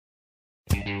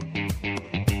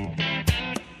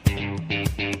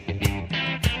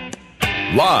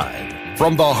Live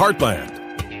from the heartland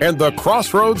and the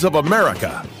crossroads of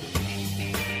America,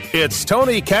 it's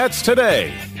Tony Katz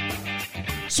Today.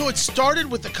 So it started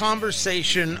with the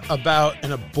conversation about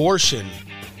an abortion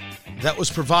that was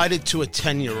provided to a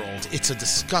 10-year-old. It's a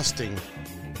disgusting,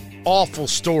 awful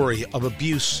story of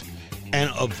abuse and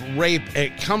of rape.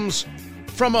 It comes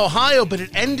from Ohio, but it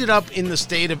ended up in the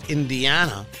state of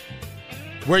Indiana,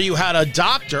 where you had a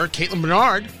doctor, Caitlin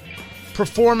Bernard,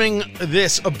 performing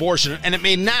this abortion, and it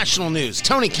made national news.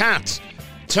 Tony Katz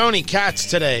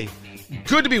Today.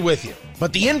 Good to be with you.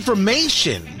 But the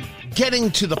information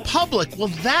getting to the public, well,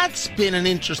 that's been an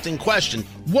interesting question.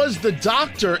 Was the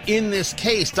doctor in this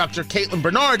case, Dr. Caitlin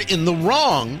Bernard, in the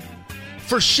wrong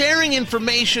for sharing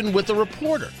information with a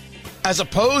reporter, as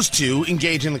opposed to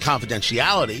engaging the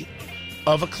confidentiality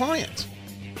of a client?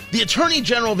 The Attorney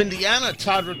General of Indiana,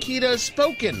 Todd Rokita, has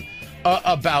spoken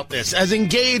about this, has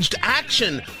engaged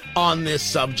action on this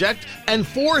subject, and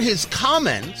for his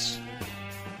comments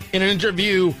in an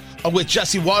interview with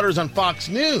Jesse Waters on Fox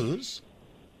News,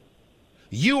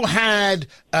 you had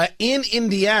in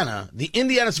Indiana, the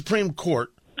Indiana Supreme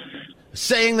Court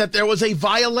saying that there was a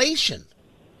violation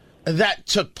that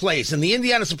took place, and the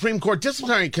Indiana Supreme Court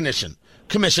Disciplinary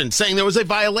Commission saying there was a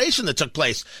violation that took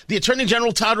place. The Attorney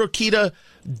General, Todd Rokita,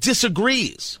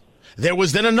 disagrees. There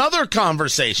was then another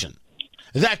conversation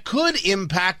that could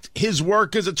impact his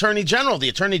work as Attorney General. The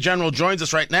Attorney General joins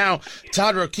us right now.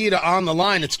 Todd Rokita on the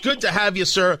line. It's good to have you,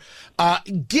 sir.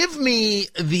 Give me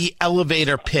the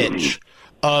elevator pitch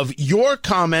of your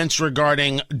comments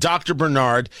regarding Dr.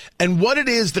 Bernard and what it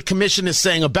is the commission is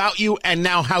saying about you, and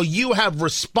now how you have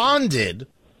responded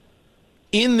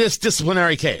in this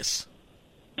disciplinary case.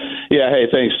 Yeah, hey,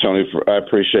 thanks, Tony. I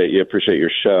appreciate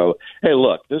your show. Hey,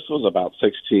 look, this was about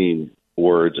 16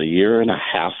 words a year and a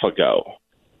half ago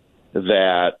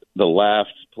that the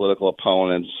left, political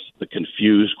opponents, the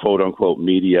confused quote-unquote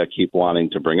media keep wanting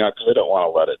to bring up because they don't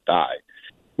want to let it die.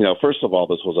 You know, first of all,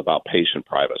 this was about patient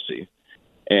privacy,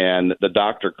 and the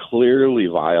doctor clearly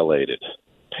violated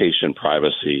patient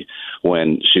privacy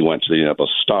when she went to the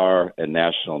Star and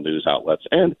national news outlets,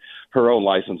 and her own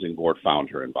licensing board found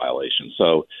her in violation.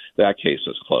 So that case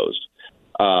is closed.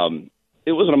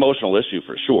 It was an emotional issue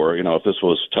for sure. You know, if this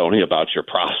was, Tony, about your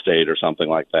prostate or something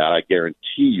like that, I guarantee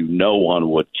you no one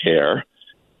would care.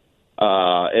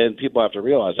 And people have to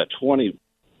realize that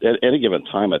at any given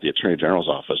time at the Attorney General's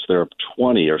office, there are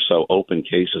 20 or so open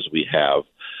cases we have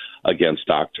against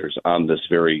doctors on this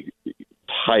very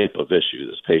type of issue,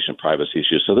 this patient privacy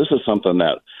issue. So this is something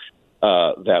that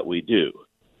we do.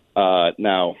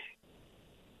 Now,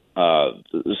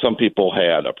 some people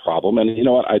had a problem, and you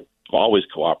know what? I always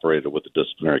cooperated with the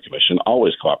Disciplinary Commission,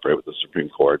 always cooperated with the Supreme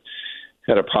Court.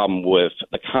 Had a problem with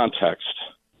the context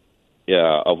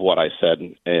of what I said,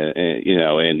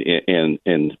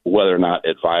 and whether or not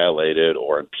it violated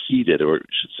or impeded, or I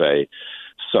should say,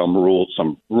 some rules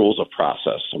of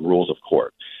process, some rules of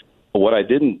court. But what I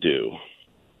didn't do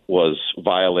was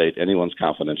violate anyone's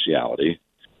confidentiality.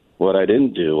 What I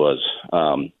didn't do was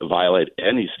violate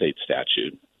any state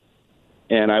statute,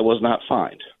 and I was not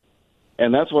fined.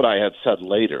 And that's what I had said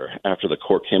later after the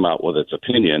court came out with its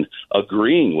opinion,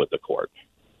 agreeing with the court.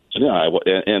 So,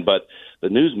 but the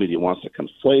news media wants to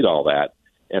conflate all that,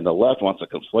 and the left wants to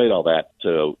conflate all that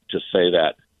to say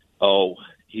that, oh,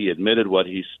 he admitted what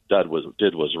he did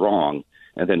was wrong,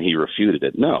 and then he refuted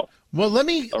it. No. Well, let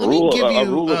me give you a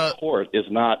rule of court is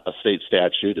not a state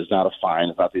statute, is not a fine,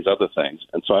 it's not these other things.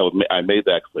 And so I made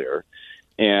that clear,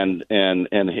 and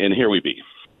here we be.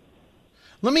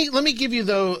 Let me give you,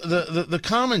 though, the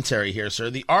commentary here, sir.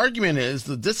 The argument is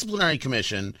the Disciplinary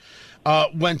Commission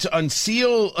went to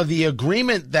unseal the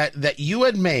agreement that you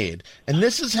had made, and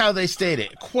this is how they state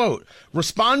it. Quote,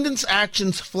 respondents'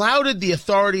 actions flouted the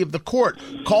authority of the court,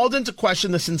 called into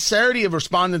question the sincerity of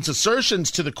respondents'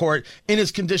 assertions to the court in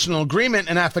his conditional agreement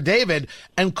and affidavit,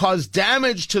 and caused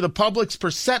damage to the public's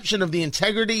perception of the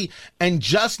integrity and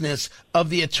justness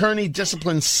of the attorney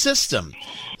discipline system.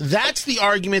 That's the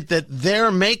argument that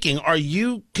they're making. Are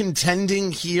you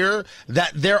contending here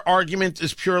that their argument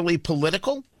is purely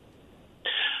political?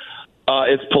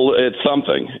 It's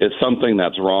something. It's something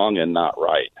that's wrong and not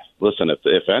right. Listen,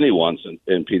 if anyone's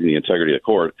impeding the integrity of the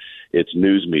court, it's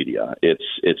news media. It's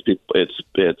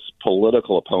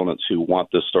political opponents who want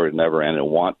this story to never end and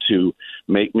want to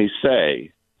make me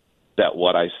say that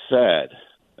what I said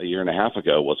a year and a half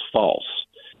ago was false.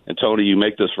 And Tony, you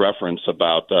make this reference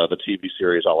about the TV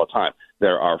series all the time.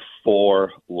 There are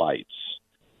 4 lights.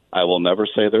 I will never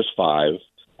say there's 5.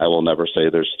 I will never say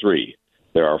there's 3.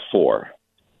 There are 4.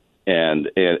 And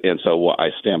so I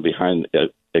stand behind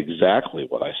exactly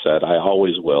what I said. I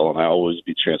always will, and I always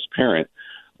be transparent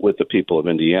with the people of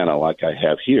Indiana like I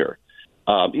have here.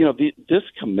 This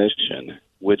commission,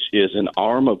 which is an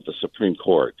arm of the Supreme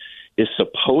Court, is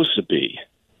supposed to be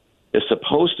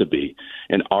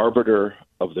an arbiter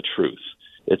of the truth.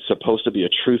 It's supposed to be a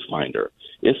truth finder.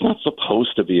 It's not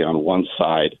supposed to be on one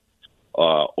side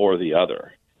or the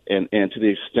other. And to the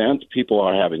extent people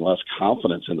are having less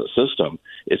confidence in the system,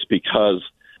 it's because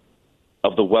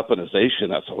of the weaponization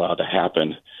that's allowed to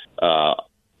happen,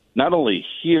 not only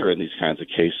here in these kinds of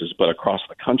cases, but across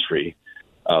the country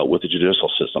with the judicial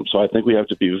system. So I think we have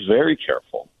to be very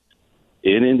careful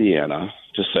in Indiana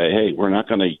to say, hey, we're not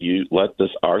going to let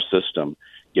our system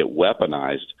get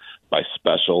weaponized by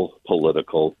special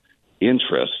political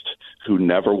interests who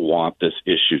never want this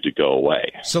issue to go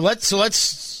away. So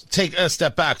let's take a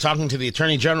step back. Talking to the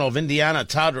Attorney General of Indiana,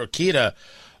 Todd Rokita,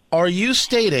 are you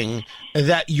stating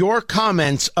that your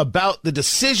comments about the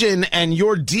decision and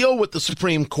your deal with the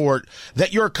Supreme Court,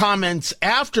 that your comments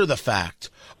after the fact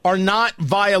are not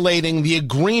violating the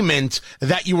agreement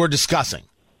that you were discussing?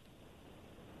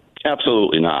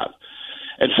 Absolutely not.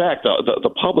 In fact, the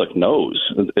public knows,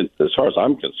 as far as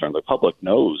I'm concerned, the public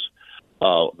knows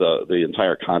the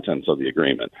entire contents of the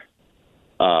agreement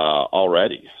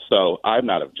already. So I'm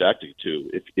not objecting to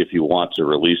if you want to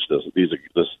release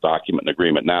this document and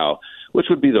agreement now, which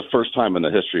would be the first time in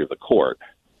the history of the court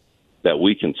that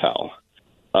we can tell.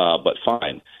 But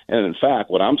fine. And in fact,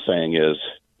 what I'm saying is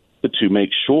to make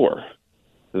sure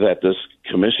that this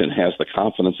commission has the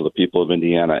confidence of the people of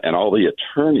Indiana and all the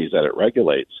attorneys that it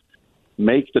regulates,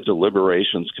 make the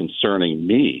deliberations concerning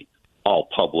me all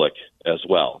public as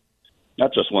well.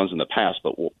 Not just ones in the past,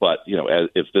 but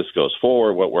if this goes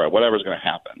forward, whatever's going to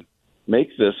happen, make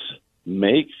this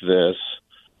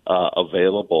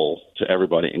available to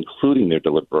everybody, including their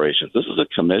deliberations. This is a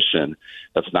commission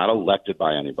that's not elected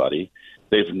by anybody.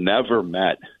 They've never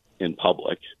met in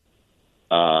public,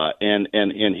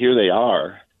 and here they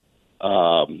are,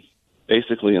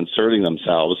 basically inserting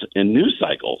themselves in news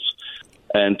cycles.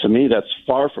 And to me, that's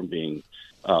far from being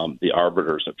the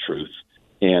arbiters of truth.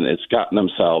 And it's gotten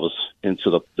themselves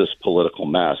into this political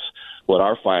mess. What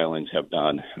our filings have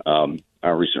done,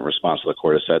 our recent response to the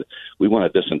court has said, we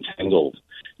want to disentangle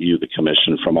you, the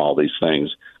commission, from all these things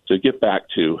to get back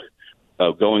to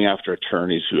going after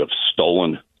attorneys who have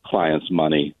stolen clients'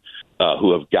 money,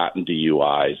 who have gotten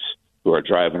DUIs, who are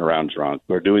driving around drunk,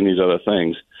 who are doing these other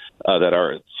things that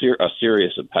are a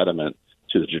serious impediment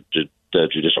to the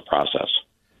judicial process.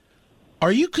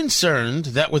 Are you concerned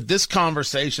that with this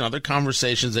conversation, other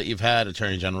conversations that you've had,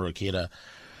 Attorney General Rokita,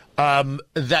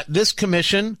 that this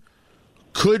commission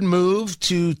could move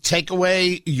to take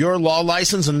away your law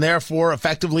license and therefore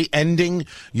effectively ending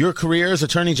your career as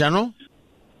Attorney General?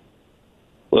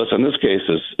 Listen, this case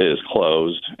is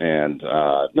closed, and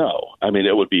no. I mean,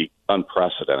 it would be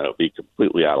unprecedented. It would be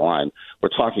completely out of line. We're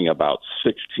talking about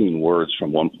 16 words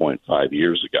from 1.5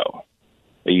 years ago.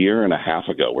 A year and a half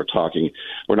ago, we're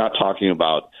not talking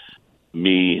about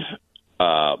me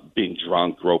being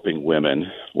drunk, groping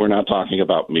women. We're not talking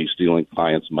about me stealing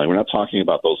clients' money. We're not talking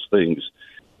about those things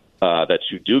that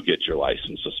you do get your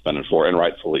license suspended for, and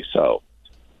rightfully so.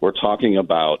 We're talking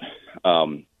about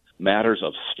matters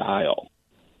of style.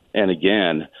 And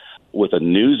again, with a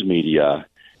news media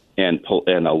and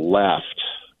a left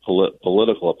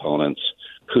political opponents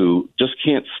who just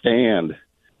can't stand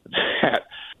that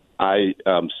I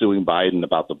am suing Biden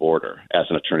about the border as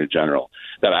an attorney general,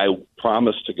 that I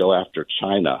promised to go after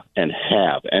China and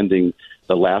ending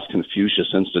the last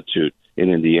Confucius Institute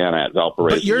in Indiana at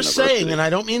Valparaiso But you're University. saying, and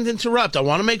I don't mean to interrupt, I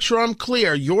want to make sure I'm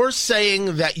clear, you're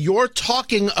saying that you're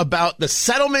talking about the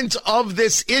settlement of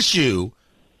this issue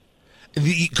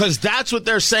because that's what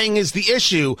they're saying is the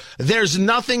issue. There's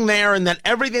nothing there, and that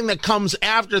everything that comes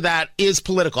after that is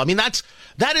political. I mean, that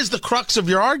is the crux of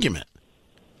your argument.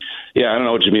 Yeah, I don't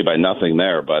know what you mean by nothing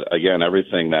there, but again,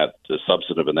 everything that is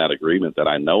substantive in that agreement that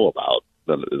I know about,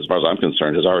 that, as far as I'm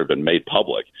concerned, has already been made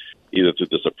public, either through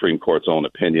the Supreme Court's own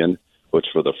opinion, which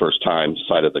for the first time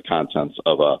cited the contents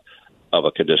of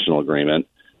a conditional agreement,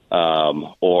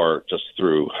 or just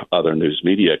through other news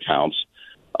media accounts,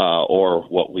 or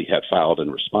what we had filed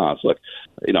in response. Look,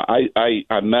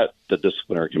 I met the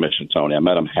disciplinary commission, Tony. I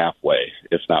met them halfway,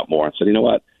 if not more, and said, you know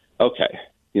what? Okay.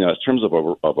 In terms of a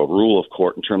rule of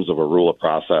court, in terms of a rule of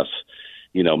process,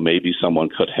 maybe someone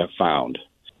could have found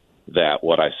that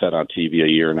what I said on TV a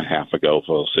year and a half ago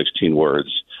for 16 words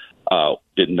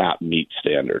did not meet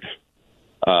standard.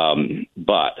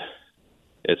 But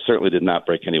it certainly did not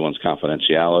break anyone's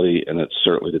confidentiality, and it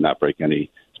certainly did not break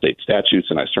any state statutes,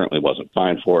 and I certainly wasn't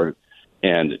fined for it.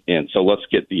 And so let's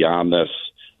get beyond this.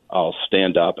 I'll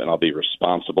stand up and I'll be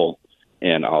responsible,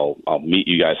 and I'll meet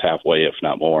you guys halfway, if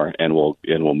not more, and we'll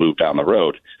move down the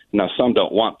road. Now, some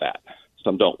don't want that.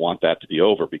 Some don't want that to be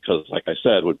over because, like I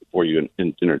said, before you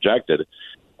interjected,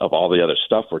 of all the other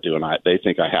stuff we're doing, they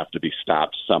think I have to be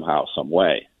stopped somehow, some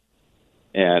way.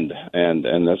 And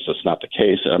that's just not the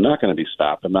case. I'm not going to be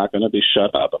stopped. I'm not going to be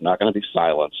shut up. I'm not going to be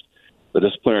silenced. The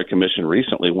Disciplinary Commission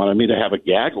recently wanted me to have a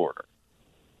gag order.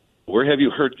 Where have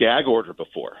you heard gag order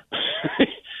before?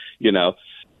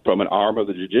 From an arm of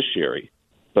the judiciary.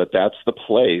 But that's the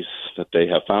place that they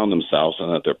have found themselves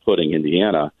and that they're putting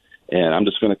Indiana. And I'm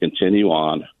just going to continue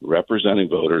on representing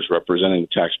voters, representing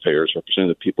taxpayers, representing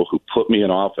the people who put me in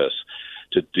office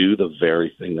to do the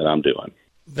very thing that I'm doing.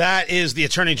 That is the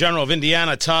Attorney General of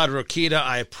Indiana, Todd Rokita.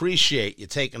 I appreciate you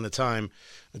taking the time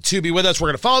to be with us. We're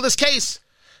going to follow this case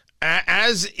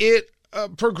as it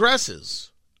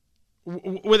progresses,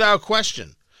 without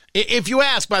question. If you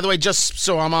ask, by the way, just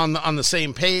so I'm on the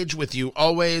same page with you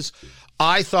always,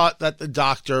 I thought that the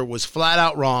doctor was flat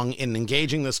out wrong in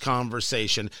engaging this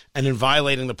conversation and in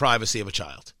violating the privacy of a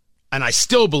child. And I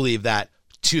still believe that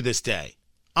to this day.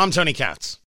 I'm Tony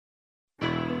Katz.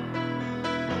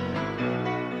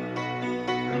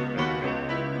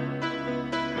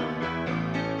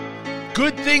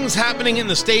 Good things happening in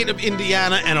the state of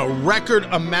Indiana and a record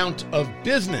amount of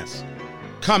business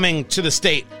coming to the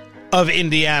state of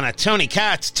Indiana. Tony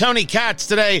Katz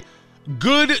today.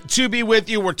 Good to be with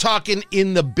you. We're talking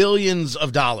in the billions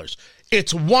of dollars.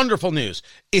 It's wonderful news.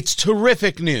 It's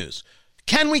terrific news.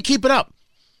 Can we keep it up?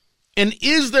 And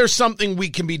is there something we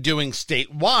can be doing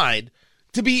statewide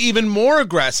to be even more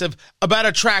aggressive about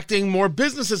attracting more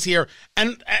businesses here?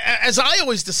 And as I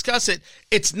always discuss it,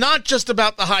 it's not just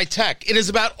about the high tech. It is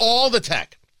about all the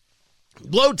tech,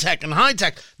 low tech and high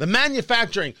tech, the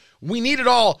manufacturing. We need it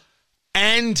all.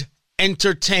 And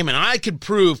entertainment. I could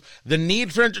prove the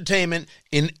need for entertainment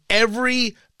in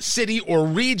every city or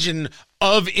region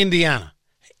of Indiana.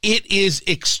 It is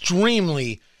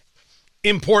extremely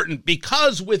important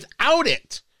because without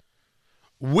it,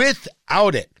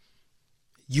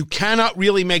 you cannot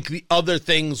really make the other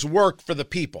things work for the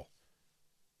people.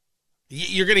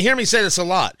 You're going to hear me say this a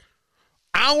lot.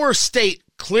 Our state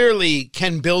clearly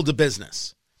can build a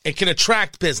business. It can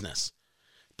attract business.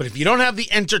 But if you don't have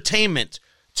the entertainment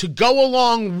to go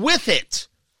along with it,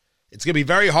 it's going to be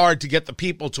very hard to get the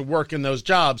people to work in those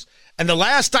jobs. And the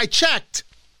last I checked,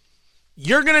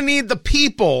 you're going to need the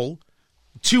people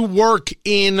to work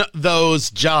in those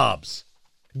jobrs.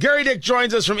 Gary Dick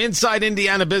joins us from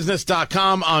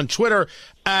InsideIndianaBusiness.com, on Twitter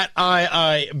at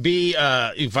IIB.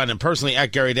 You can find him personally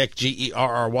at Gary Dick, Gerry,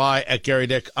 at Gary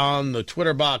Dick on the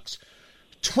Twitter box.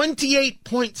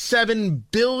 $28.7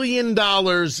 billion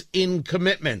in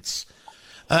commitments.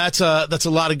 That's a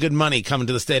lot of good money coming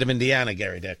to the state of Indiana,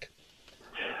 Gary Dick.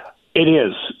 It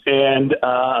is, and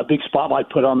a big spotlight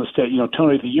put on the state.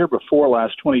 Tony, the year before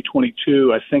last,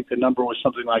 2022, I think the number was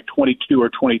something like 22 or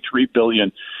 23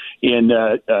 billion in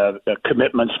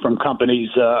commitments from companies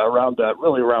around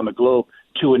the globe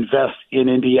to invest in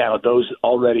Indiana. Those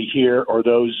already here or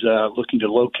those looking to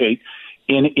locate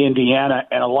in Indiana,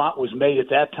 and a lot was made at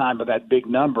that time of that big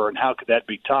number. And how could that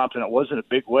be topped? And it wasn't a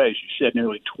big way. As you said,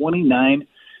 nearly $29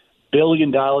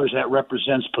 billion. That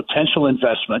represents potential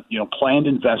investment, planned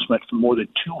investment from more than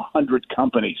 200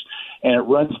 companies. And it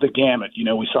runs the gamut.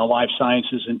 We saw life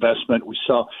sciences investment. We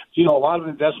saw, a lot of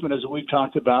investment, as we've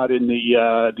talked about, in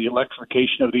the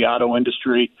electrification of the auto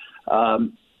industry.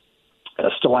 Stellantis,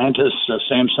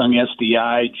 Samsung,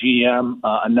 SDI, GM,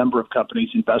 a number of companies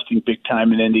investing big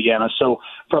time in Indiana. So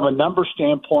from a number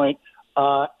standpoint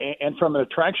and from a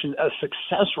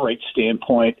success rate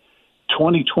standpoint,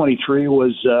 2023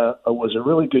 was a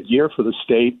really good year for the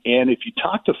state. And if you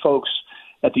talk to folks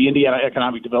at the Indiana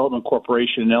Economic Development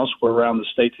Corporation and elsewhere around the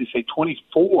state, they say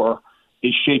 24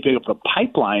 is shaping up. The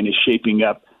pipeline is shaping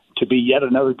up to be yet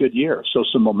another good year. So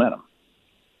some momentum.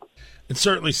 It's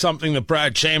certainly something that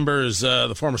Brad Chambers,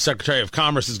 the former Secretary of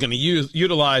Commerce, is going to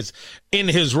utilize in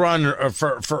his run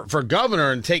for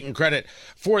governor and taking credit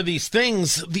for these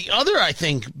things. The other, I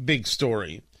think, big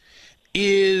story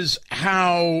is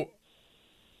how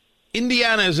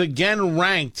Indiana is again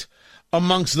ranked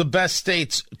amongst the best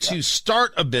states to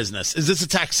start a business. Is this a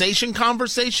taxation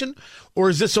conversation, or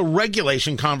is this a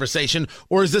regulation conversation,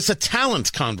 or is this a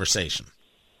talent conversation?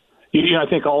 I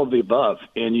think all of the above.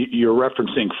 And you're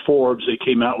referencing Forbes. They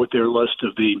came out with their list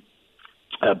of the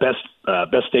best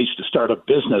states to start a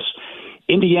business.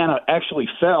 Indiana actually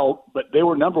fell, but they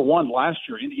were number one last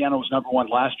year. Indiana was number one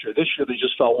last year. This year they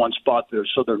just fell one spot there.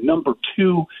 So they're number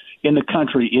two in the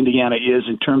country Indiana is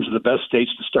in terms of the best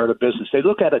states to start a business. They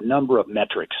look at a number of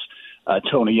metrics,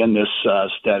 Tony, in this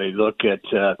study. Look at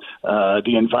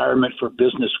the environment for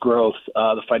business growth,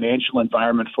 the financial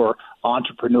environment for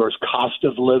entrepreneurs, cost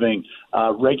of living,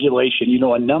 regulation,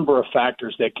 a number of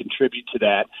factors that contribute to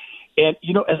that. And,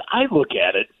 as I look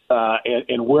at it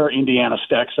and where Indiana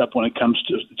stacks up when it comes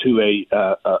to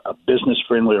a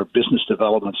business-friendly or business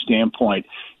development standpoint,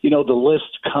 the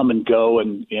lists come and go,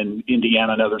 and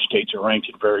Indiana and other states are ranked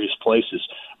in various places.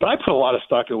 But I put a lot of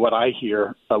stock in what I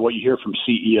hear, what you hear from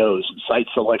CEOs and site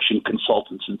selection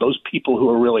consultants and those people who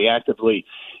are really actively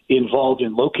involved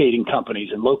in locating companies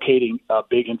and locating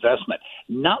big investment.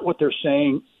 Not what they're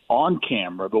saying on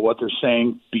camera, but what they're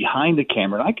saying behind the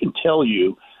camera. And I can tell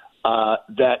you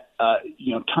that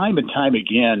time and time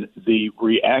again, the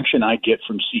reaction I get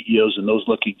from CEOs and those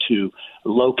looking to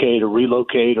locate or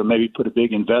relocate or maybe put a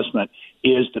big investment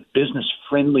is the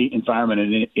business-friendly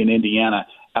environment in Indiana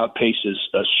outpaces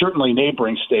certainly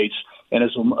neighboring states and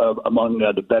is among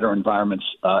the better environments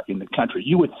in the country.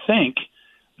 You would think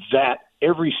that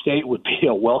every state would be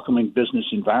a welcoming business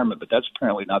environment, but that's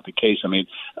apparently not the case. I mean,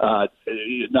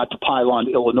 not to pile on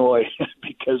Illinois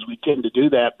because we tend to do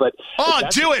that, but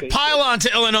do it! Pile on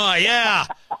to Illinois, yeah.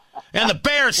 And the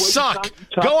Bears suck.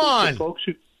 Go on. Folks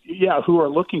who are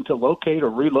looking to locate or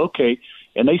relocate,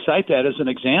 and they cite that as an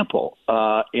example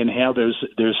in how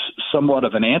there's somewhat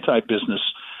of an anti-business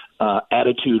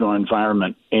attitude or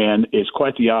environment, and it's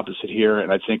quite the opposite here,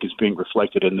 and I think is being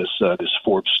reflected in this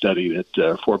Forbes study,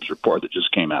 that Forbes report that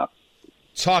just came out.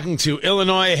 Talking to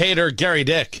Illinois hater Gary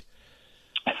Dick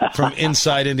from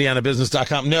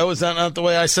InsideIndianaBusiness.com. No, is that not the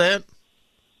way I say it?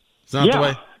 Is that not the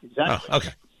way? Exactly. Oh,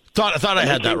 okay. Thought I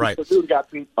had that right. The dude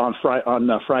got beat on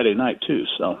Friday night too.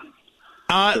 So,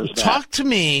 talk to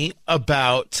me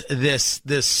about this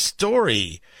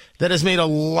story that has made a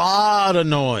lot of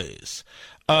noise.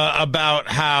 About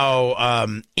how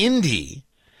Indy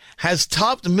has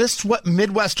topped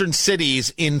Midwestern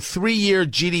cities in 3-year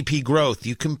GDP growth.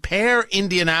 You compare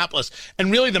Indianapolis and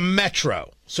really the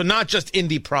metro, so not just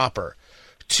Indy proper,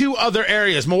 to other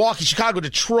areas, Milwaukee, Chicago,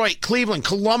 Detroit, Cleveland,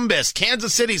 Columbus,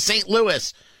 Kansas City, St.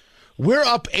 Louis. We're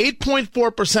up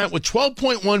 8.4% with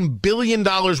 $12.1 billion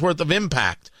worth of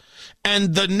impact.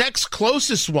 And the next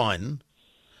closest one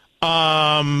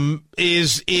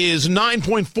is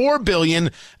 $9.4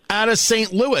 billion out of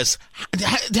St. Louis.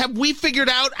 Have we figured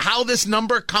out how this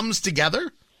number comes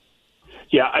together?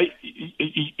 Yeah,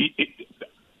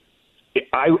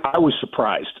 I was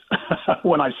surprised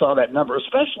when I saw that number,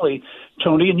 especially,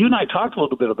 Tony, and you and I talked a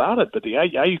little bit about it, but the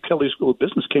IU Kelley School of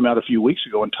Business came out a few weeks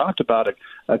ago and talked about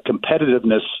a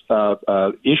competitiveness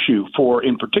issue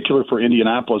in particular for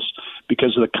Indianapolis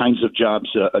because of the kinds of jobs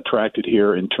attracted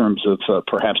here in terms of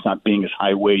perhaps not being as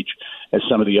high wage as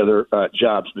some of the other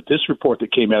jobs. But this report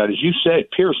that came out, as you said,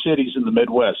 peer cities in the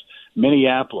Midwest,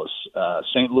 Minneapolis,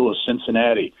 St. Louis,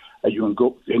 Cincinnati, and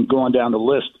go on down the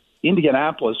list,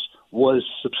 Indianapolis was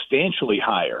substantially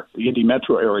higher, the Indy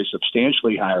metro area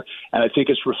substantially higher, and I think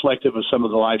it's reflective of some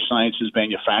of the life sciences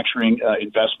manufacturing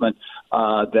investment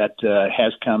that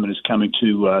has come and is coming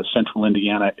to central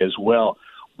Indiana as well.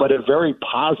 But a very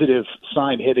positive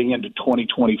sign heading into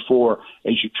 2024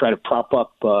 as you try to prop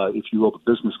up, if you will, the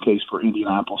business case for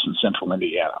Indianapolis and central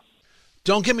Indiana.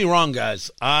 Don't get me wrong,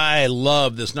 guys. I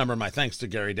love this number. My thanks to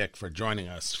Gary Dick for joining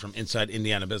us from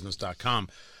InsideIndianaBusiness.com.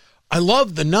 I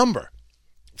love the number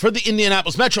for the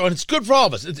Indianapolis Metro, and it's good for all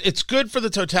of us. It's good for the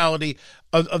totality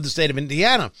of the state of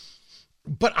Indiana.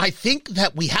 But I think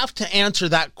that we have to answer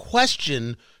that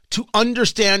question to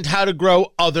understand how to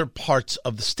grow other parts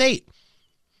of the state.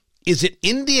 Is it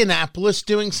Indianapolis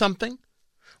doing something?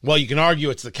 Well, you can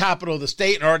argue it's the capital of the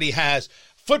state and already has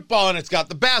football, and it's got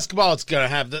the basketball. It's going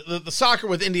to have the soccer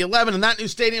with Indy 11 and that new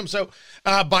stadium. So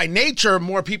by nature,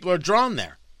 more people are drawn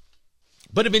there.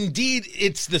 But if indeed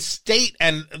it's the state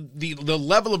and the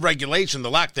level of regulation,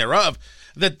 the lack thereof,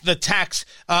 the tax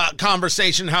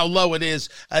conversation, how low it is,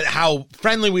 how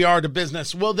friendly we are to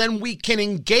business, well, then we can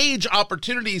engage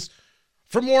opportunities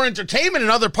for more entertainment in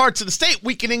other parts of the state.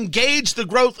 We can engage the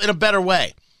growth in a better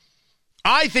way.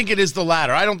 I think it is the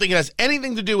latter. I don't think it has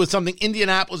anything to do with something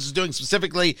Indianapolis is doing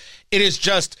specifically. It is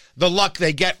just the luck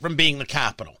they get from being the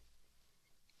capital.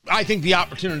 I think the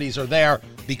opportunities are there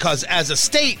because as a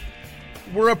state,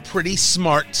 we're a pretty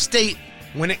smart state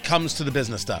when it comes to the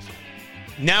business stuff.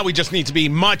 Now we just need to be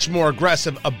much more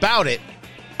aggressive about it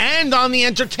and on the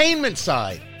entertainment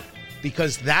side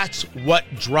because that's what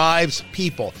drives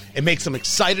people. It makes them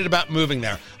excited about moving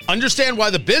there. Understand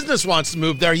why the business wants to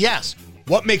move there, yes.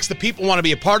 What makes the people want to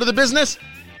be a part of the business?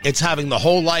 It's having the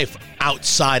whole life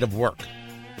outside of work.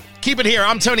 Keep it here.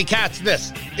 I'm Tony Katz.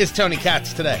 This is Tony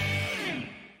Katz Today.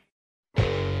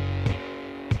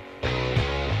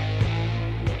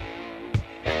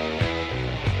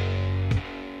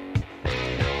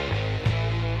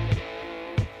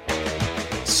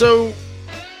 So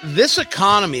this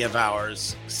economy of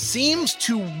ours seems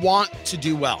to want to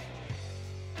do well.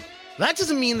 That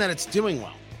doesn't mean that it's doing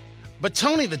well. But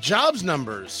Tony, the jobs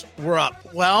numbers were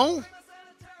up. Well,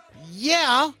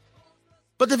 yeah,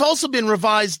 but they've also been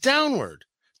revised downward.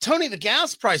 Tony, the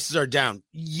gas prices are down.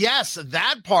 Yes,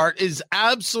 that part is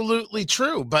absolutely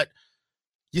true, but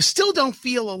you still don't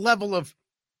feel a level of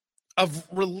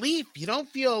relief. You don't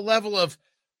feel a level of,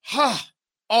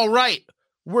 all right,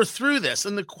 we're through this.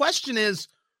 And the question is,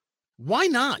 why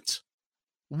not?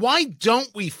 Why don't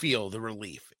we feel the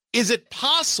relief? Is it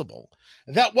possible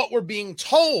that what we're being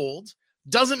told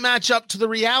doesn't match up to the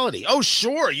reality? Oh,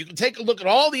 sure, you can take a look at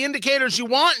all the indicators you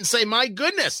want and say, my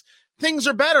goodness, things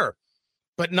are better,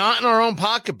 but not in our own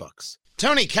pocketbooks.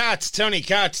 Tony Katz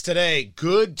Today.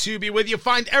 Good to be with you.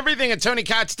 Find everything at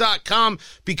TonyKatz.com.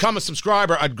 Become a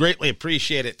subscriber. I'd greatly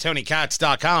appreciate it.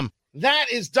 TonyKatz.com. That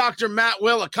is Dr. Matt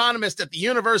Will, economist at the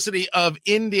University of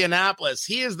Indianapolis.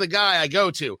 He is the guy I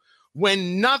go to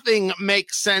when nothing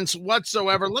makes sense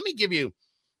whatsoever. Let me give you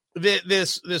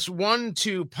this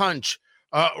 1-2 punch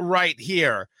right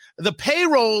here. The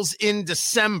payrolls in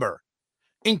December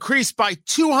increased by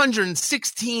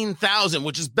 216,000,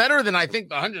 which is better than I think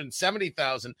the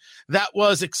 170,000 that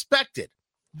was expected.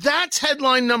 That's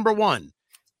headline number one.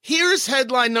 Here's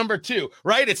headline number two,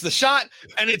 right? It's the shot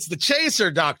and it's the chaser,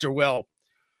 Dr. Will.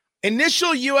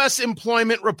 Initial U.S.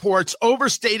 employment reports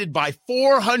overstated by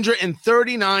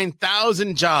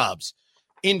 439,000 jobs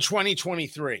in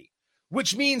 2023,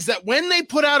 which means that when they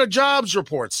put out a jobs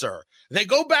report, sir, they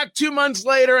go back 2 months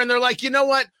later and they're like, you know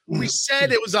what? We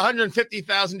said it was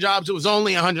 150,000 jobs. It was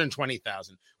only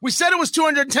 120,000. We said it was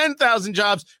 210,000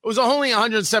 jobs. It was only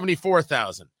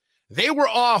 174,000. They were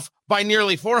off by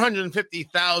nearly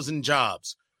 450,000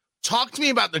 jobs. Talk to me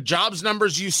about the jobs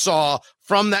numbers you saw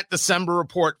from that December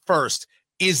report first.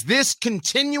 Is this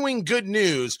continuing good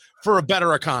news for a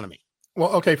better economy?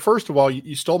 Well, okay, first of all,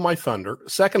 you stole my thunder.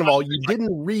 Second of all, you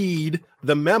didn't read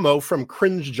the memo from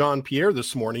Cringe John Pierre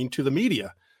this morning to the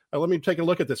media. Let me take a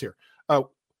look at this here.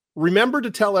 Remember to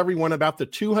tell everyone about the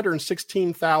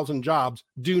 216,000 jobs.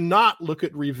 Do not look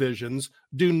at revisions.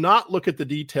 Do not look at the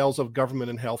details of government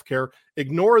and healthcare.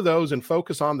 Ignore those and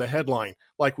focus on the headline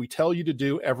like we tell you to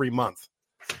do every month.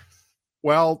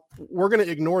 Well, we're going to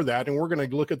ignore that and we're going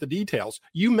to look at the details.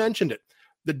 You mentioned it.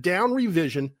 The down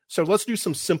revision. So let's do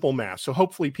some simple math. So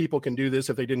hopefully people can do this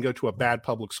if they didn't go to a bad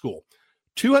public school.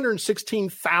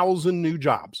 216,000 new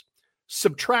jobs.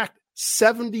 Subtract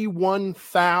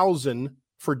 71,000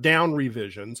 for down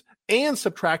revisions and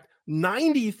subtract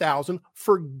 90,000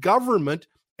 for government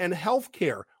and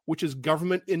healthcare, which is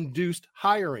government-induced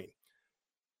hiring.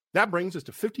 That brings us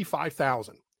to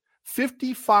 55,000.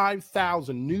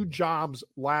 55,000 new jobs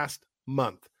last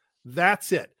month.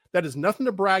 That's it. That is nothing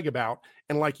to brag about.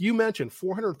 And like you mentioned,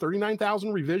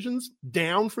 439,000 revisions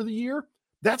down for the year.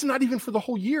 That's not even for the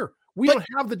whole year. We don't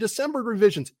have the December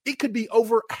revisions. It could be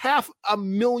over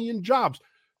 500,000 jobs.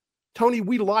 Tony,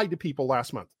 we lied to people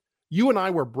last month. You and I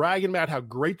were bragging about how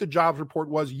great the jobs report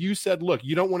was. You said, look,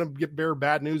 you don't want to bear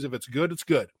bad news. If it's good, it's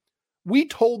good. We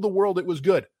told the world it was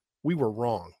good. We were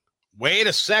wrong. Wait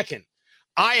a second.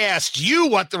 I asked you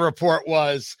what the report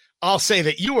was. I'll say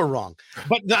that you were wrong.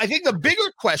 But I think the bigger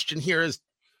question here is,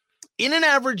 in an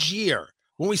average year,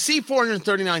 when we see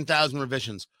 439,000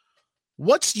 revisions,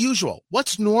 what's usual?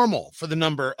 What's normal for the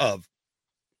number of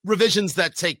revisions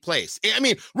that take place? I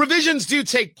mean, revisions do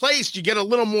take place. You get a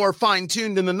little more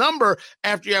fine-tuned in the number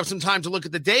after you have some time to look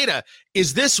at the data.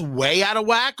 Is this way out of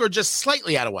whack or just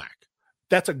slightly out of whack?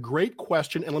 That's a great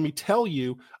question. And let me tell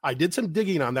you, I did some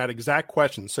digging on that exact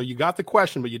question. So you got the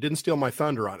question, but you didn't steal my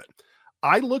thunder on it.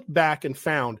 I looked back and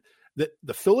found that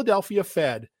the Philadelphia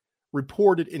Fed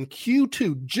reported in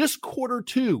Q2, just quarter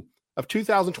two of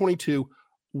 2022,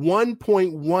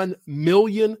 1.1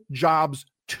 million jobs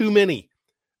too many.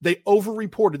 They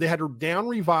overreported. They had her down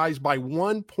revised by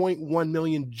 1.1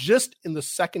 million just in the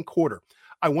second quarter.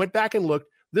 I went back and looked.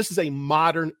 This is a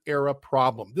modern era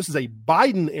problem. This is a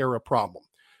Biden era problem.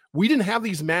 We didn't have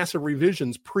these massive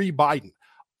revisions pre-Biden.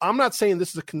 I'm not saying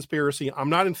this is a conspiracy. I'm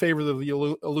not in favor of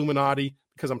the Illuminati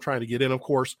because I'm trying to get in, of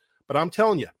course. But I'm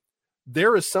telling you,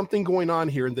 there is something going on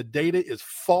here, and the data is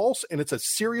false, and it's a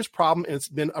serious problem, and it's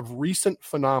been a recent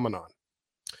phenomenon.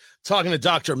 Talking to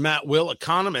Dr. Matt Will,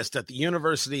 economist at the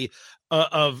University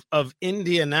of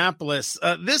Indianapolis.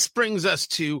 This brings us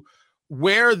to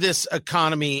where this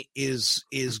economy is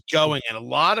going, and a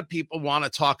lot of people want to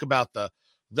talk about the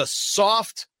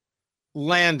soft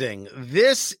landing.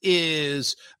 This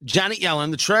is Janet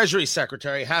Yellen, the Treasury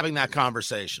Secretary, having that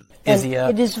conversation.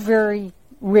 It is very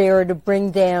rare to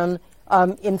bring down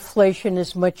inflation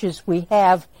as much as we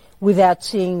have without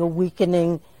seeing a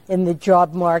weakening in the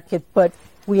job market. But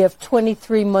we have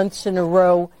 23 months in a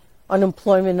row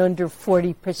unemployment under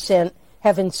 40%.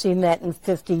 Haven't seen that in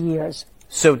 50 years.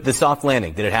 So the soft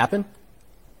landing, did it happen?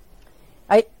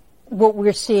 What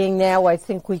we're seeing now, I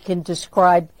think we can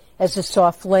describe as a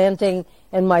soft landing,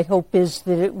 and my hope is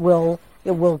that it will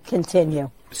continue.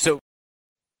 So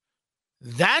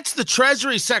that's the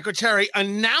Treasury Secretary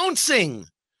announcing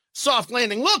soft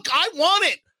landing. Look, I want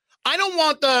it. I don't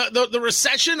want the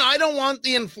recession. I don't want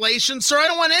the inflation, sir. I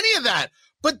don't want any of that.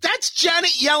 But that's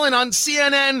Janet Yellen on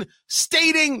CNN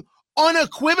stating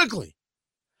unequivocally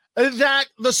that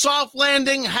the soft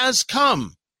landing has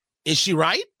come. Is she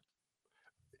right?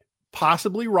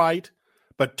 Possibly right,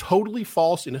 but totally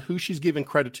false in who she's giving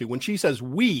credit to. When she says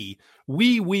we,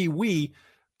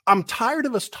 I'm tired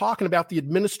of us talking about the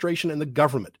administration and the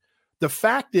government. The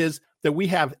fact is that we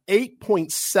have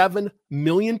 8.7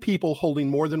 million people holding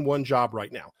more than one job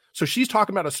right now. So she's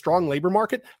talking about a strong labor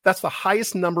market. That's the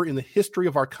highest number in the history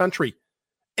of our country.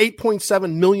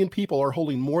 8.7 million people are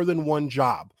holding more than one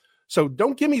job. So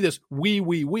don't give me this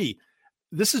we.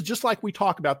 This is just like we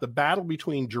talk about the battle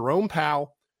between Jerome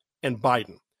Powell and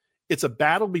Biden. It's a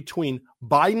battle between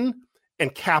Biden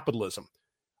and capitalism.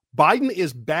 Biden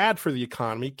is bad for the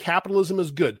economy. Capitalism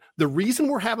is good. The reason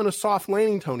we're having a soft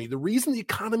landing, Tony, the reason the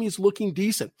economy is looking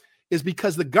decent is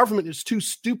because the government is too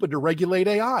stupid to regulate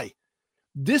AI.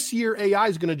 This year, AI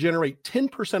is going to generate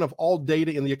 10% of all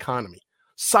data in the economy.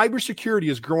 Cybersecurity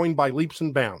is growing by leaps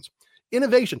and bounds.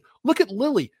 Innovation. Look at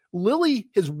Lilly. Lilly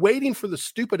is waiting for the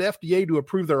stupid FDA to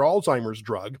approve their Alzheimer's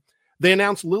drug. They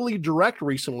announced Lilly Direct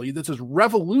recently. This is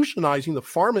revolutionizing the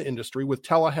pharma industry with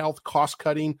telehealth, cost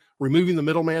cutting, removing the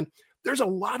middleman. There's a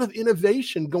lot of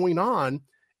innovation going on,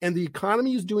 and the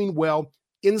economy is doing well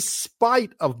in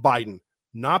spite of Biden,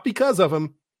 not because of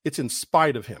him. It's in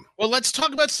spite of him. Well, let's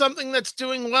talk about something that's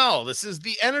doing well. This is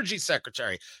the Energy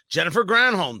Secretary, Jennifer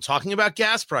Granholm, talking about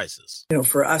gas prices.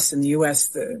 For us in the U.S.,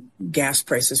 the gas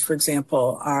prices, for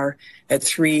example, are at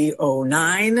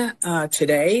 $3.09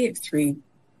 today,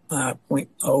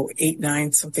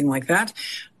 3.089, something like that,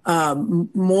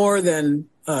 more than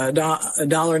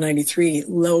 $1.93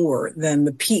 lower than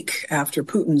the peak after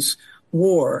Putin's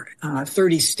war.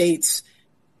 30 states,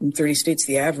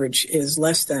 the average is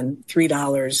less than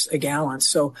 $3 a gallon.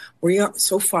 So we aren't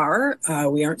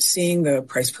seeing the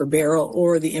price per barrel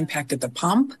or the impact at the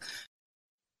pump.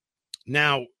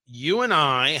 Now, you and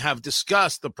I have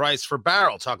discussed the price per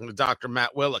barrel, talking to Dr.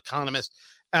 Matt Will, economist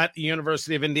at the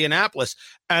University of Indianapolis.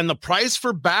 And the price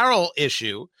per barrel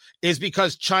issue is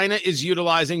because China is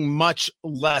utilizing much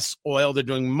less oil. They're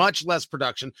doing much less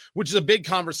production, which is a big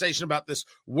conversation about this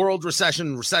world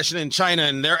recession in China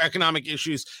and their economic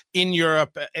issues in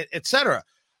Europe, et cetera.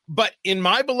 But in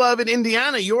my beloved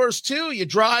Indiana, yours too, you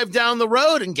drive down the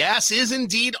road and gas is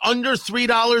indeed under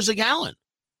 $3 a gallon.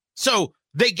 So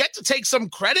they get to take some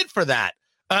credit for that.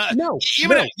 You're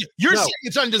saying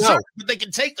it's undeserved, but they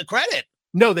can take the credit.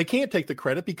 No, they can't take the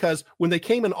credit because when they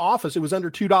came in office, it was under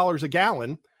 $2 a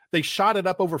gallon. They shot it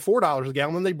up over $4 a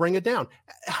gallon and they bring it down.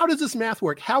 How does this math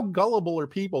work? How gullible are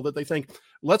people that they think,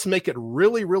 let's make it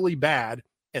really, really bad.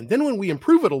 And then when we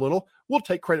improve it a little, we'll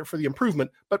take credit for the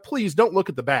improvement. But please don't look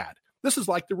at the bad. This is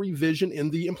like the revision in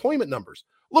the employment numbers.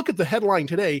 Look at the headline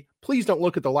today. Please don't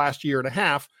look at the last year and a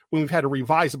half when we've had to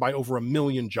revise it by over 1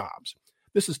 million jobs.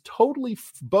 This is totally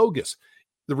bogus.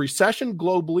 The recession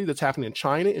globally that's happening in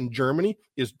China and Germany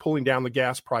is pulling down the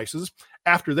gas prices.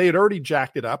 After they had already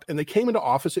jacked it up and they came into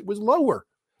office, it was lower.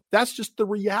 That's just the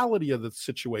reality of the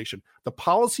situation. The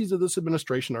policies of this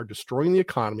administration are destroying the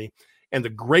economy, and the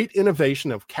great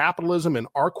innovation of capitalism in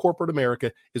our corporate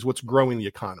America is what's growing the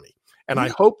economy. And I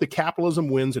hope the capitalism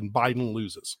wins and Biden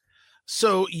loses.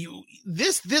 So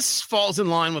this falls in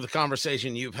line with the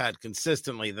conversation you've had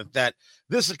consistently that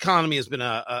this economy has been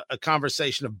a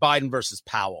conversation of Biden versus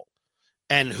Powell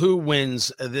and who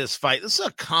wins this fight. This is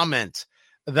a comment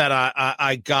that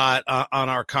I got on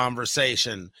our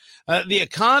conversation. The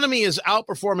economy is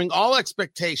outperforming all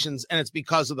expectations, and it's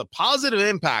because of the positive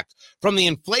impact from the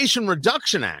Inflation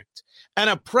Reduction Act and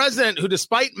a president who,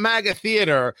 despite MAGA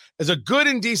theater, is a good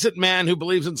and decent man who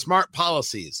believes in smart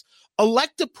policies.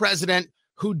 Elect a president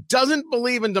who doesn't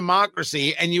believe in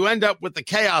democracy, and you end up with the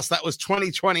chaos that was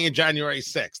 2020 and January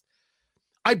 6th.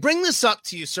 I bring this up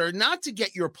to you, sir, not to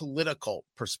get your political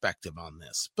perspective on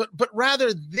this, but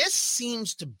rather this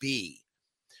seems to be,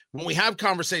 when we have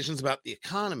conversations about the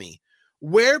economy,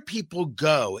 where people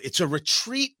go. It's a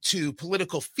retreat to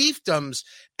political fiefdoms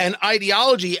and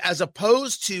ideology as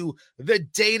opposed to the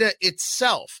data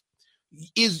itself.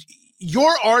 Is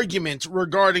your argument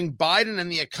regarding Biden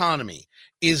and the economy,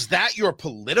 is that your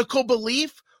political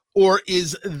belief, or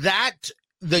is that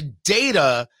the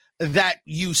data that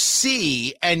you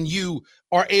see and you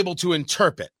are able to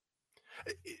interpret?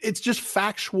 It's just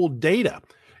factual data.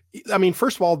 I mean,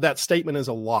 first of all, that statement is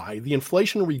a lie. The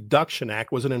Inflation Reduction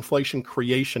Act was an Inflation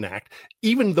Creation Act.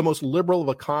 Even the most liberal of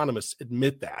economists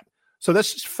admit that. So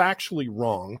that's just factually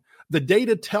wrong. The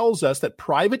data tells us that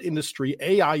private industry,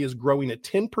 AI, is growing at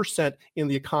 10% in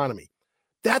the economy.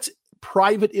 That's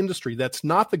private industry. That's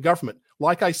not the government.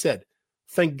 Like I said,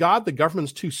 thank God the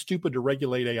government's too stupid to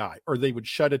regulate AI, or they would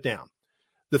shut it down.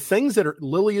 The things that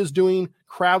Lilly is doing,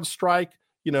 CrowdStrike,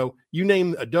 you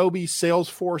name Adobe,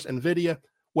 Salesforce, NVIDIA,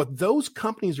 what those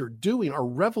companies are doing are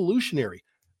revolutionary.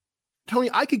 Tony,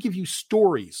 I could give you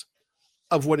stories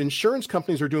of what insurance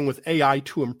companies are doing with AI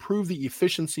to improve the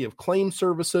efficiency of claim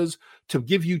services, to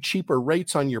give you cheaper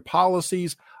rates on your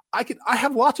policies. I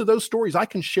have lots of those stories I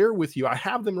can share with you. I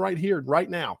have them right here, right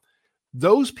now.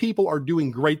 Those people are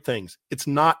doing great things. It's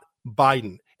not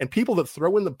Biden. And people that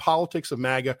throw in the politics of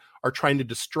MAGA are trying to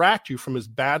distract you from his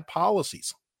bad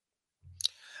policies.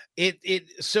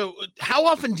 So how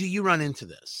often do you run into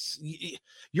this?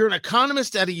 You're an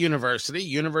economist at a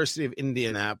University of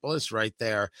Indianapolis, right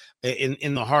there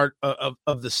in the heart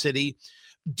of the city.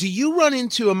 Do you run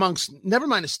into, amongst, never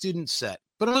mind a student set,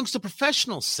 but amongst a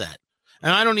professional set?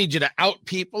 And I don't need you to out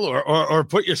people or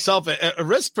put yourself at a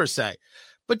risk per se,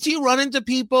 but do you run into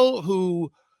people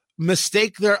who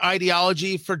mistake their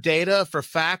ideology for data, for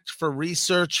fact, for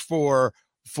research, for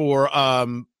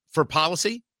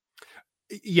policy?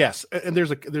 Yes, and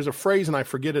there's a phrase, and I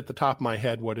forget at the top of my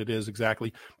head what it is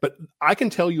exactly, but I can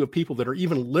tell you of people that are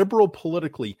even liberal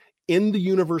politically in the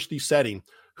university setting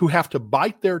who have to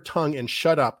bite their tongue and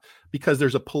shut up because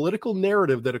there's a political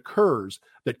narrative that occurs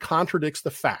that contradicts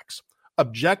the facts.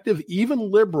 Objective, even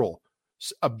liberal,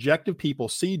 objective people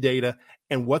see data,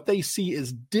 and what they see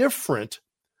is different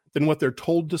than what they're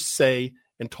told to say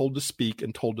and told to speak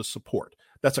and told to support.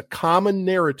 That's a common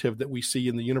narrative that we see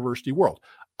in the university world.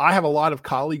 I have a lot of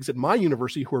colleagues at my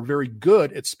university who are very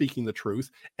good at speaking the truth,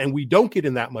 and we don't get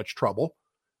in that much trouble.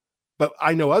 But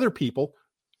I know other people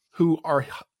who are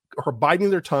biting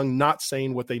their tongue, not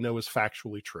saying what they know is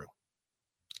factually true.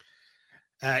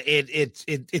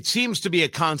 It seems to be a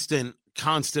constant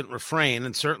refrain,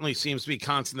 and certainly seems to be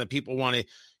constant that people want to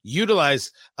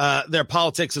utilize their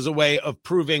politics as a way of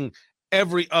proving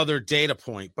every other data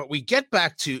point. But we get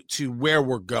back to where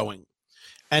we're going.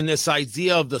 And this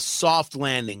idea of the soft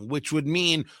landing, which would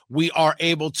mean we are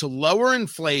able to lower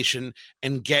inflation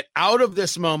and get out of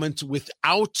this moment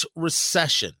without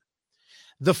recession.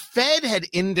 The Fed had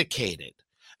indicated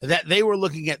that they were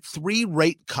looking at 3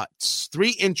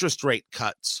 interest rate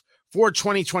cuts for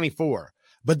 2024.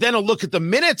 But then a look at the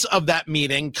minutes of that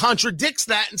meeting contradicts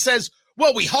that and says,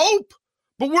 well, we hope,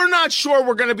 but we're not sure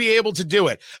we're going to be able to do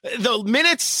it. The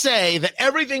minutes say that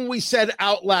everything we said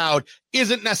out loud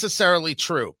isn't necessarily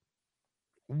true.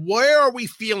 Where are we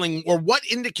feeling, or what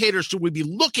indicators should we be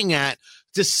looking at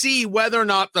to see whether or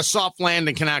not the soft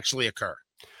landing can actually occur?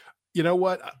 You know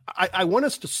what? I want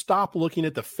us to stop looking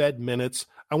at the Fed minutes.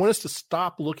 I want us to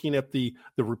stop looking at the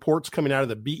reports coming out of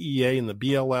the BEA and the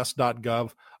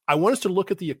BLS.gov. I want us to look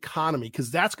at the economy,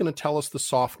 because that's going to tell us the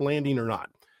soft landing or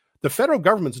not. The federal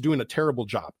government's doing a terrible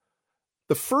job.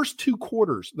 The first 2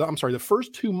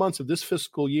 months of this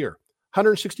fiscal year,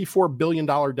 $164 billion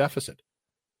deficit.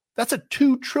 That's a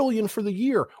 $2 trillion for the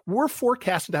year. We're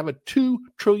forecasted to have a $2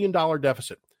 trillion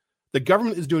deficit. The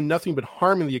government is doing nothing but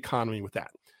harming the economy with that.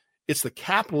 It's the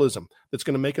capitalism that's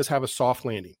going to make us have a soft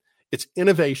landing. It's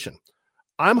innovation.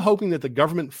 I'm hoping that the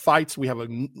government fights. We have a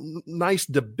nice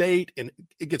debate and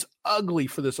it gets ugly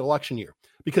for this election year,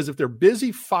 because if they're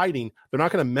busy fighting, they're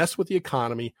not going to mess with the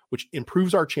economy, which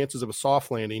improves our chances of a soft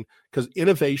landing, because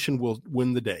innovation will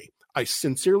win the day. I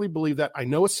sincerely believe that. I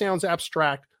know it sounds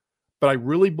abstract, but I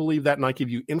really believe that, and I give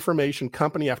you information,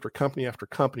 company after company after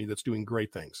company, that's doing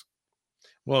great things.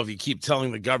 Well, if you keep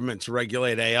telling the government to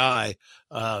regulate AI,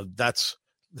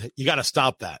 you got to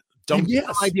stop that. Don't give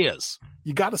ideas.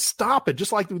 You got to stop it.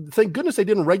 Just like, thank goodness they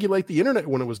didn't regulate the internet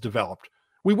when it was developed.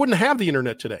 We wouldn't have the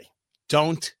internet today.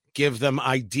 Don't give them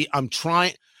idea. I'm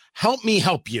trying. Help me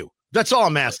help you. That's all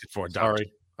I'm asking for, Doctor.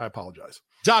 Sorry, I apologize.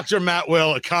 Dr. Matt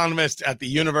Will, economist at the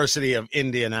University of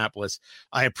Indianapolis.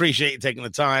 I appreciate you taking the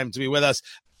time to be with us.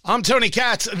 I'm Tony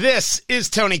Katz. This is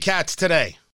Tony Katz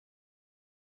Today.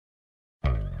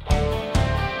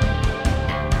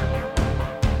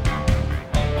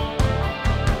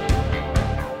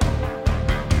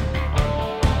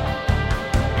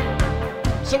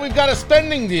 So we've got a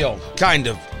spending deal, kind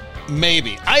of,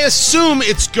 maybe. I assume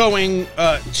it's going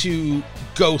to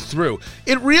go through.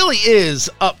 It really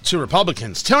is up to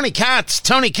Republicans. Tony Katz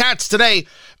Today.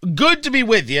 Good to be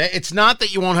with you. It's not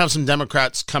that you won't have some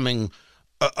Democrats coming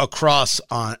across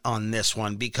on this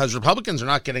one, because Republicans are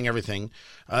not getting everything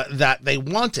that they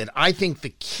wanted. I think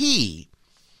the key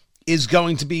is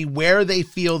going to be where they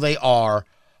feel they are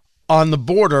on the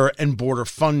border and border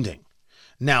funding.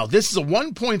 Now, this is a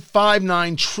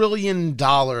 $1.59 trillion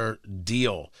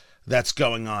deal that's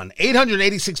going on.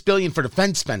 $886 billion for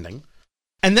defense spending.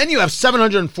 And then you have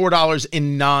 $704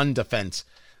 in non-defense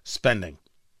spending.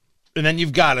 And then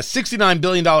you've got a $69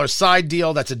 billion side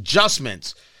deal that's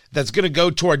adjustments that's going to go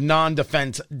toward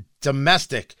non-defense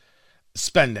domestic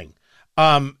spending.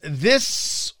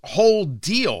 This whole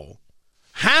deal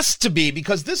has to be,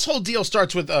 because this whole deal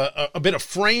starts with a bit of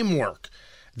framework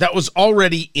that was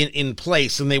already in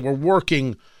place, and they were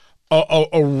working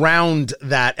around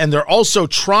that. And they're also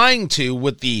trying to,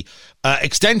 with the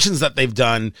extensions that they've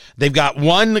done, they've got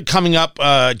one coming up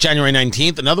January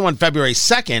 19th, another one February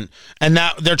 2nd, and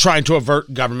now they're trying to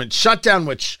avert government shutdown,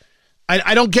 which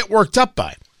I don't get worked up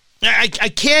by. I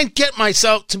can't get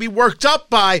myself to be worked up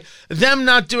by them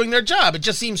not doing their job. It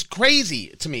just seems crazy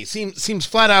to me. Seems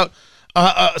flat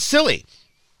out silly.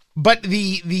 But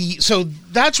so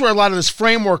that's where a lot of this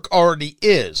framework already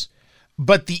is.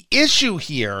 But the issue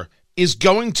here is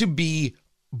going to be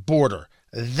border.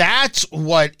 That's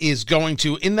what is going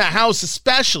to, in the House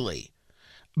especially,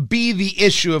 be the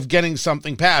issue of getting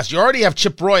something passed. You already have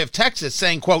Chip Roy of Texas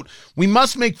saying, quote, "We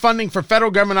must make funding for federal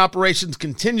government operations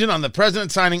contingent on the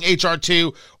president signing H.R.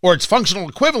 2 or its functional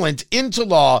equivalent into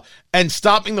law and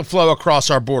stopping the flow across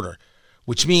our border."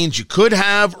 Which means you could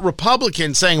have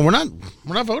Republicans saying, we're not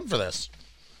voting for this.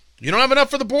 You don't have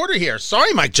enough for the border here.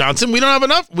 Sorry, Mike Johnson, we don't have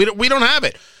enough. We don't have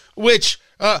it. Which,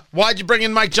 why'd you bring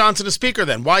in Mike Johnson as speaker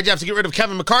then? Why'd you have to get rid of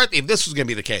Kevin McCarthy if this was going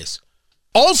to be the case?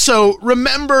 Also,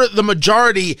 remember, the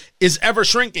majority is ever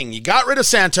shrinking. You got rid of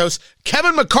Santos.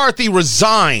 Kevin McCarthy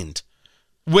resigned,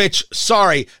 which,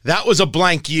 sorry, that was a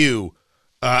blank you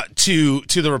to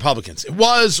the Republicans. It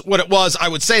was what it was. I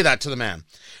would say that to the man.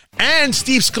 And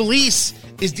Steve Scalise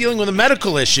is dealing with a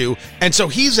medical issue, and so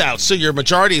he's out. So your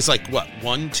majority is like, what,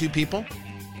 1-2 people?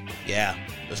 Yeah,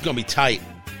 it's going to be tight.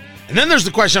 And then there's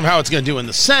the question of how it's going to do in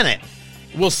the Senate.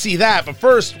 We'll see that. But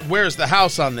first, where's the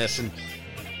House on this?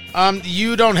 And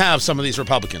you don't have some of these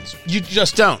Republicans. You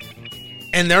just don't.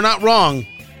 And they're not wrong.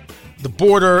 The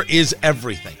border is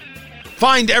everything.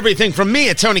 Find everything from me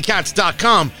at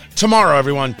TonyKatz.com. Tomorrow,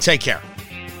 everyone. Take care.